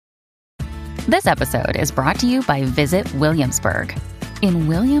This episode is brought to you by Visit Williamsburg. In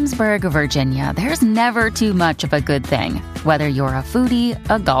Williamsburg, Virginia, there's never too much of a good thing. Whether you're a foodie,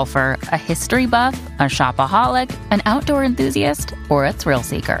 a golfer, a history buff, a shopaholic, an outdoor enthusiast, or a thrill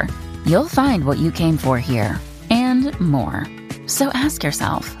seeker, you'll find what you came for here and more. So ask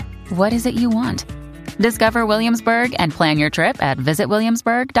yourself, what is it you want? Discover Williamsburg and plan your trip at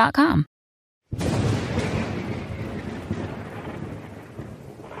visitwilliamsburg.com.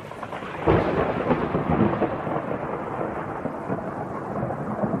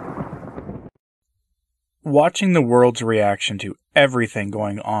 Watching the world's reaction to everything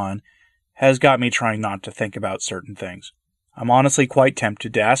going on has got me trying not to think about certain things. I'm honestly quite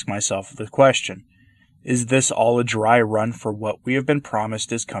tempted to ask myself the question, is this all a dry run for what we have been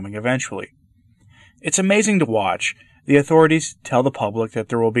promised is coming eventually? It's amazing to watch. The authorities tell the public that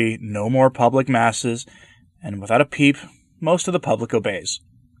there will be no more public masses, and without a peep, most of the public obeys.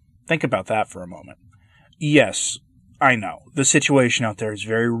 Think about that for a moment. Yes, I know, the situation out there is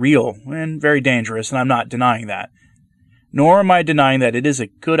very real and very dangerous, and I'm not denying that. Nor am I denying that it is a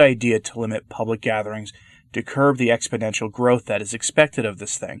good idea to limit public gatherings to curb the exponential growth that is expected of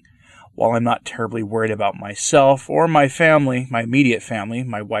this thing. While I'm not terribly worried about myself or my family, my immediate family,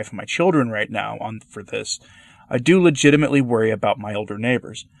 my wife and my children right now for this, I do legitimately worry about my older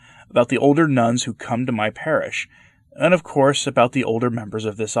neighbors, about the older nuns who come to my parish, and of course about the older members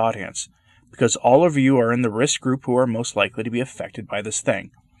of this audience, because all of you are in the risk group who are most likely to be affected by this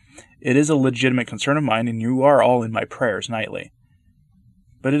thing. It is a legitimate concern of mine, and you are all in my prayers nightly.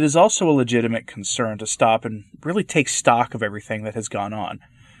 But it is also a legitimate concern to stop and really take stock of everything that has gone on.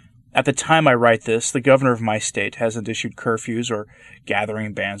 At the time I write this, the governor of my state hasn't issued curfews or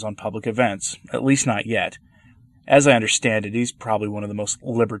gathering bans on public events, at least not yet. As I understand it, he's probably one of the most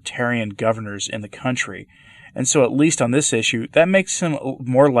libertarian governors in the country, and so at least on this issue, that makes him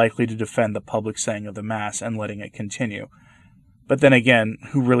more likely to defend the public saying of the Mass and letting it continue. But then again,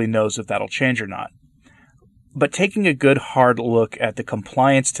 who really knows if that'll change or not? But taking a good hard look at the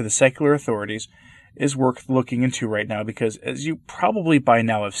compliance to the secular authorities is worth looking into right now because, as you probably by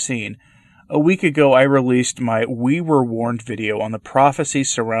now have seen, a week ago I released my We Were Warned video on the prophecy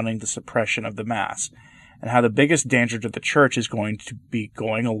surrounding the suppression of the Mass, and how the biggest danger to the Church is going to be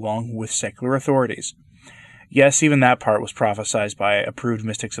going along with secular authorities. Yes, even that part was prophesied by approved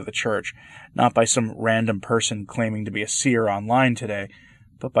mystics of the Church, not by some random person claiming to be a seer online today,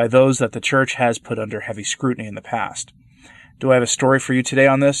 but by those that the Church has put under heavy scrutiny in the past. Do I have a story for you today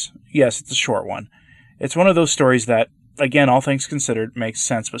on this? Yes, it's a short one. It's one of those stories that, again, all things considered, makes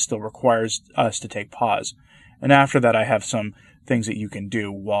sense but still requires us to take pause. And after that, I have some things that you can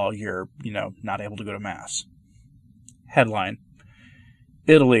do while you're, not able to go to Mass. Headline: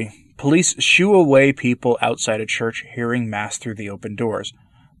 Italy. Police shoo away people outside a church hearing Mass through the open doors,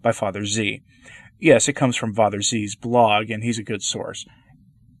 by Father Z. Yes, it comes from Father Z's blog, and he's a good source.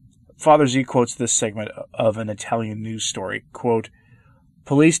 Father Z quotes this segment of an Italian news story, quote,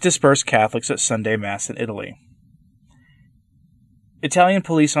 "Police disperse Catholics at Sunday Mass in Italy." Italian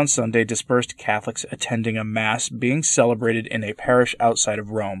police on Sunday dispersed Catholics attending a Mass being celebrated in a parish outside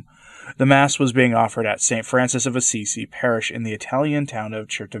of Rome. The Mass was being offered at St. Francis of Assisi parish in the Italian town of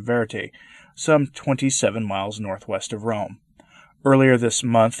Certoverti, some 27 miles northwest of Rome. Earlier this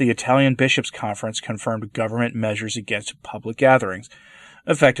month, the Italian Bishops' Conference confirmed government measures against public gatherings,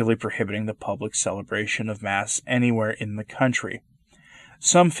 effectively prohibiting the public celebration of Mass anywhere in the country.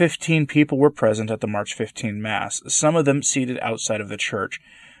 Some 15 people were present at the March 15 Mass, some of them seated outside of the church,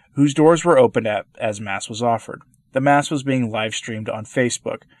 whose doors were opened as Mass was offered. The Mass was being live-streamed on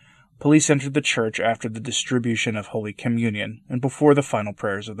Facebook. Police entered the church after the distribution of Holy Communion and before the final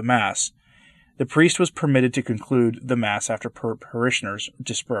prayers of the Mass. The priest was permitted to conclude the Mass after parishioners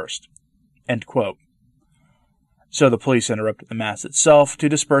dispersed. End quote. So the police interrupted the Mass itself to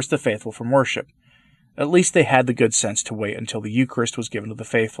disperse the faithful from worship. At least they had the good sense to wait until the Eucharist was given to the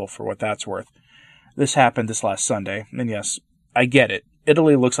faithful, for what that's worth. This happened this last Sunday, and yes, I get it.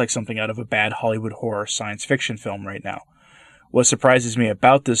 Italy looks like something out of a bad Hollywood horror science fiction film right now. What surprises me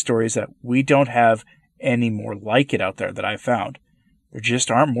about this story is that we don't have any more like it out there that I've found. There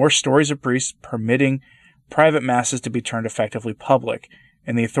just aren't more stories of priests permitting private masses to be turned effectively public,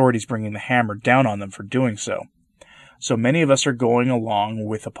 and the authorities bringing the hammer down on them for doing so. So many of us are going along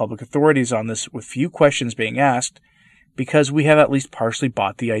with the public authorities on this with few questions being asked, because we have at least partially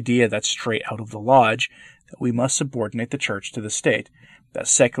bought the idea that's straight out of the lodge that we must subordinate the church to the state, that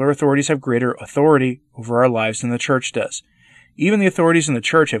secular authorities have greater authority over our lives than the church does. Even the authorities in the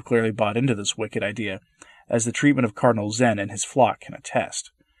church have clearly bought into this wicked idea, as the treatment of Cardinal Zen and his flock can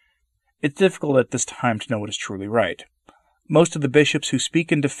attest. It's difficult at this time to know what is truly right. Most of the bishops who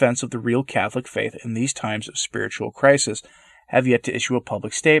speak in defense of the real Catholic faith in these times of spiritual crisis have yet to issue a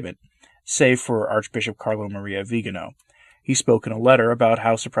public statement, save for Archbishop Carlo Maria Vigano. He spoke in a letter about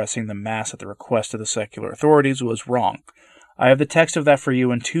how suppressing the Mass at the request of the secular authorities was wrong. I have the text of that for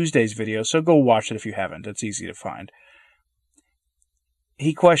you in Tuesday's video, so go watch it if you haven't. It's easy to find.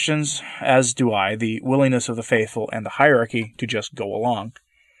 He questions, as do I, the willingness of the faithful and the hierarchy to just go along.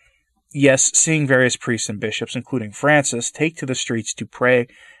 Yes, seeing various priests and bishops, including Francis, take to the streets to pray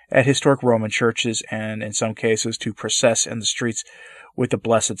at historic Roman churches and, in some cases, to process in the streets with the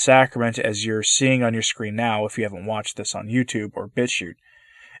Blessed Sacrament, as you're seeing on your screen now if you haven't watched this on YouTube or BitChute,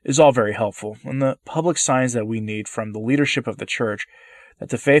 is all very helpful, and the public signs that we need from the leadership of the Church that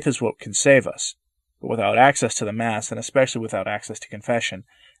the faith is what can save us. But without access to the Mass, and especially without access to confession,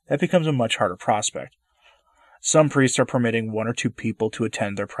 that becomes a much harder prospect. Some priests are permitting 1 or 2 people to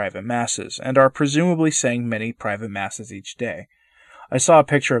attend their private Masses, and are presumably saying many private Masses each day. I saw a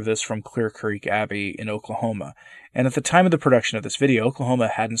picture of this from Clear Creek Abbey in Oklahoma, and at the time of the production of this video, Oklahoma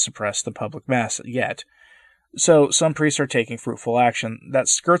hadn't suppressed the public Mass yet. So some priests are taking fruitful action that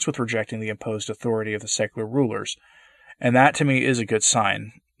skirts with rejecting the imposed authority of the secular rulers, and that to me is a good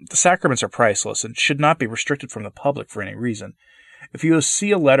sign. The sacraments are priceless and should not be restricted from the public for any reason. If you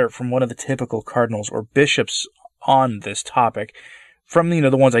see a letter from one of the typical cardinals or bishops on this topic, from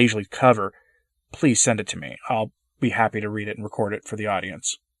the ones I usually cover, please send it to me. I'll be happy to read it and record it for the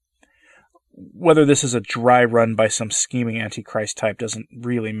audience. Whether this is a dry run by some scheming Antichrist type doesn't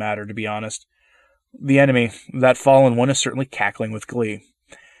really matter, to be honest. The enemy, that fallen one, is certainly cackling with glee.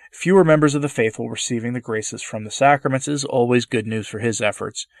 Fewer members of the faithful receiving the graces from the sacraments is always good news for his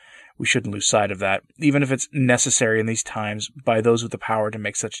efforts. We shouldn't lose sight of that, even if it's necessary in these times by those with the power to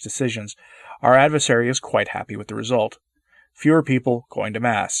make such decisions. Our adversary is quite happy with the result. Fewer people going to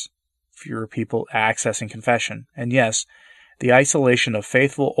Mass. Fewer people accessing confession. And yes, the isolation of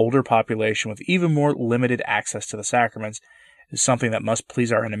faithful older population with even more limited access to the sacraments is something that must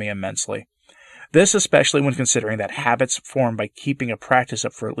please our enemy immensely. This especially when considering that habits form by keeping a practice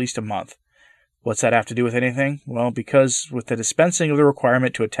up for at least a month. What's that have to do with anything? Well, because with the dispensing of the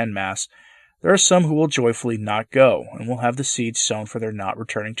requirement to attend Mass, there are some who will joyfully not go, and will have the seed sown for their not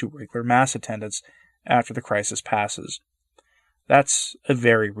returning to regular Mass attendance after the crisis passes. That's a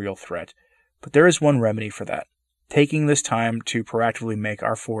very real threat, but there is one remedy for that: taking this time to proactively make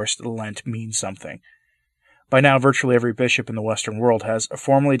our forced Lent mean something. By now, virtually every bishop in the Western world has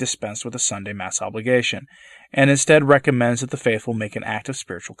formally dispensed with a Sunday Mass obligation, and instead recommends that the faithful make an act of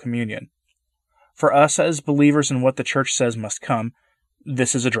spiritual communion. For us, as believers in what the Church says must come,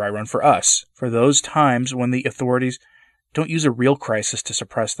 this is a dry run for us, for those times when the authorities don't use a real crisis to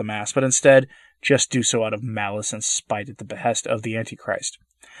suppress the Mass, but instead just do so out of malice and spite at the behest of the Antichrist.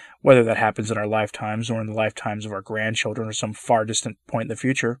 Whether that happens in our lifetimes or in the lifetimes of our grandchildren or some far distant point in the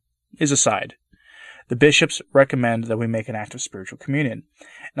future is aside. The bishops recommend that we make an act of spiritual communion,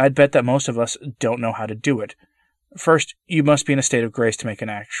 and I'd bet that most of us don't know how to do it. First, you must be in a state of grace to make an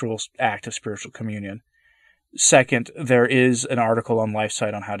actual act of spiritual communion. Second, there is an article on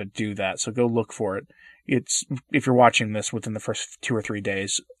LifeSite on how to do that, so go look for it. If you're watching this within the first 2 or 3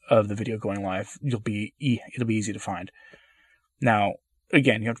 days of the video going live, it'll be easy to find. Now,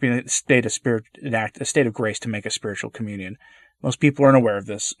 again, you have to be in a state of grace to make a spiritual communion. Most people aren't aware of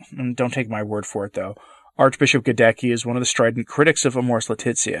this, and don't take my word for it, though. Archbishop Gadecki is one of the strident critics of Amoris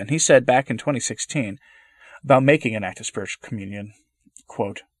Laetitia, and he said back in 2016 about making an act of spiritual communion,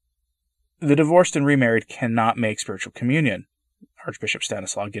 quote, "The divorced and remarried cannot make spiritual communion." Archbishop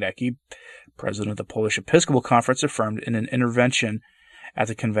Stanislaw Gadecki, president of the Polish Episcopal Conference, affirmed in an intervention at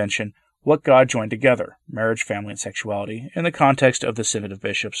the convention, "What God joined together, marriage, family, and sexuality," in the context of the Synod of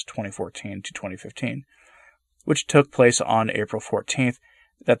Bishops 2014 to 2015. Which took place on April 14th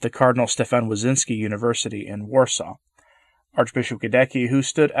at the Cardinal Stefan Wyszyński University in Warsaw. Archbishop Gadecki, who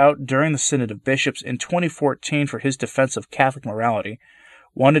stood out during the Synod of Bishops in 2014 for his defense of Catholic morality,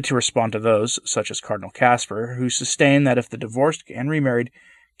 wanted to respond to those, such as Cardinal Kasper, who sustain that if the divorced and remarried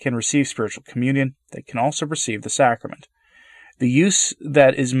can receive spiritual communion, they can also receive the sacrament. The use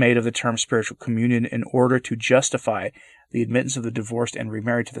that is made of the term spiritual communion in order to justify the admittance of the divorced and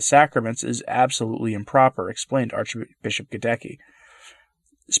remarried to the sacraments is absolutely improper, explained Archbishop Gadecki.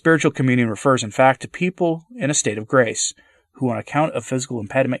 Spiritual communion refers, in fact, to people in a state of grace, who on account of physical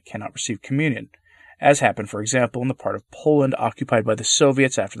impediment cannot receive communion, as happened, for example, in the part of Poland occupied by the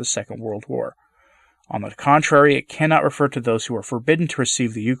Soviets after the Second World War. On the contrary, it cannot refer to those who are forbidden to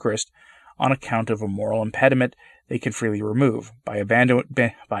receive the Eucharist on account of a moral impediment they can freely remove, by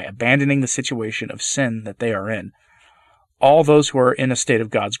abandoning the situation of sin that they are in. All those who are in a state of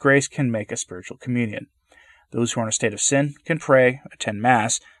God's grace can make a spiritual communion. Those who are in a state of sin can pray, attend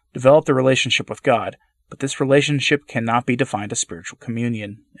Mass, develop their relationship with God, but this relationship cannot be defined as spiritual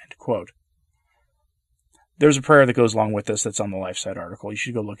communion." End quote. There's a prayer that goes along with this that's on the LifeSite article. You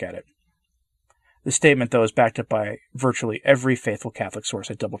should go look at it. This statement, though, is backed up by virtually every faithful Catholic source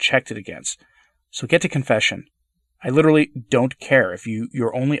I double-checked it against. So get to confession. I literally don't care if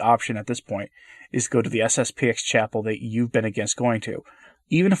your only option at this point is to go to the SSPX chapel that you've been against going to.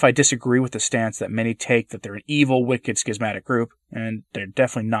 Even if I disagree with the stance that many take that they're an evil, wicked, schismatic group, and they're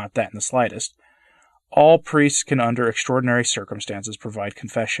definitely not that in the slightest, all priests can, under extraordinary circumstances, provide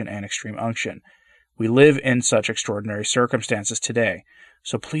confession and extreme unction. We live in such extraordinary circumstances today,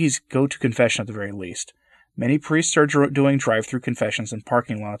 so please go to confession at the very least. Many priests are doing drive-through confessions in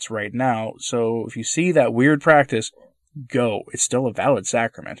parking lots right now, so if you see that weird practice, go. It's still a valid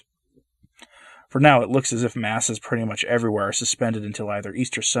sacrament. For now, it looks as if Masses pretty much everywhere are suspended until either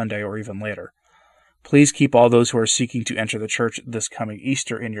Easter Sunday or even later. Please keep all those who are seeking to enter the church this coming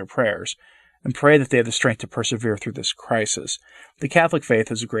Easter in your prayers, and pray that they have the strength to persevere through this crisis. The Catholic faith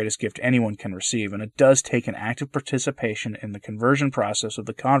is the greatest gift anyone can receive, and it does take an active participation in the conversion process of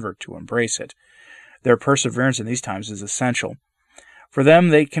the convert to embrace it. Their perseverance in these times is essential. For them,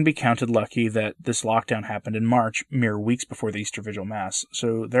 they can be counted lucky that this lockdown happened in March, mere weeks before the Easter Vigil Mass,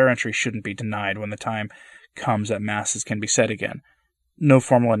 so their entry shouldn't be denied when the time comes that Masses can be said again. No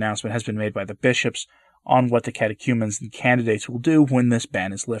formal announcement has been made by the bishops on what the catechumens and candidates will do when this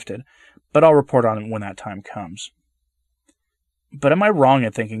ban is lifted, but I'll report on it when that time comes. But am I wrong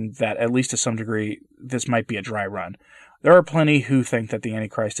in thinking that, at least to some degree, this might be a dry run? There are plenty who think that the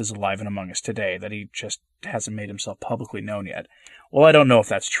Antichrist is alive and among us today, that he just hasn't made himself publicly known yet. Well, I don't know if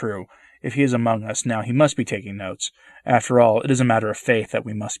that's true. If he is among us now, he must be taking notes. After all, it is a matter of faith that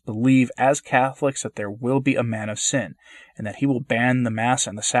we must believe as Catholics that there will be a man of sin, and that he will ban the Mass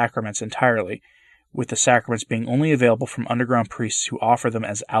and the sacraments entirely, with the sacraments being only available from underground priests who offer them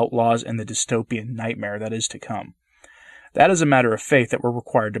as outlaws in the dystopian nightmare that is to come. That is a matter of faith that we're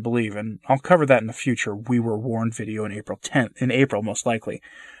required to believe, and I'll cover that in the future We Were Warned video in April most likely.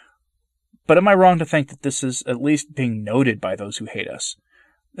 But am I wrong to think that this is at least being noted by those who hate us?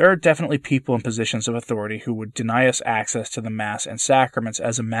 There are definitely people in positions of authority who would deny us access to the Mass and sacraments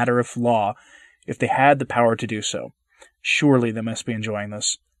as a matter of law if they had the power to do so. Surely they must be enjoying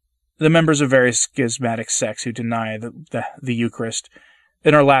this. The members of various schismatic sects who deny the Eucharist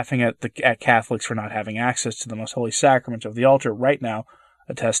and are laughing at Catholics for not having access to the most holy sacrament of the altar right now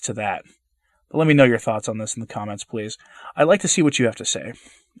attest to that. But let me know your thoughts on this in the comments, please. I'd like to see what you have to say.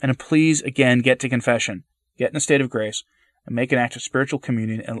 And please, again, get to confession, get in a state of grace, and make an act of spiritual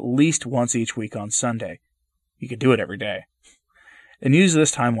communion at least once each week on Sunday. You could do it every day. And use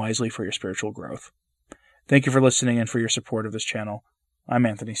this time wisely for your spiritual growth. Thank you for listening and for your support of this channel. I'm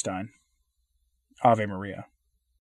Anthony Stein. Ave Maria.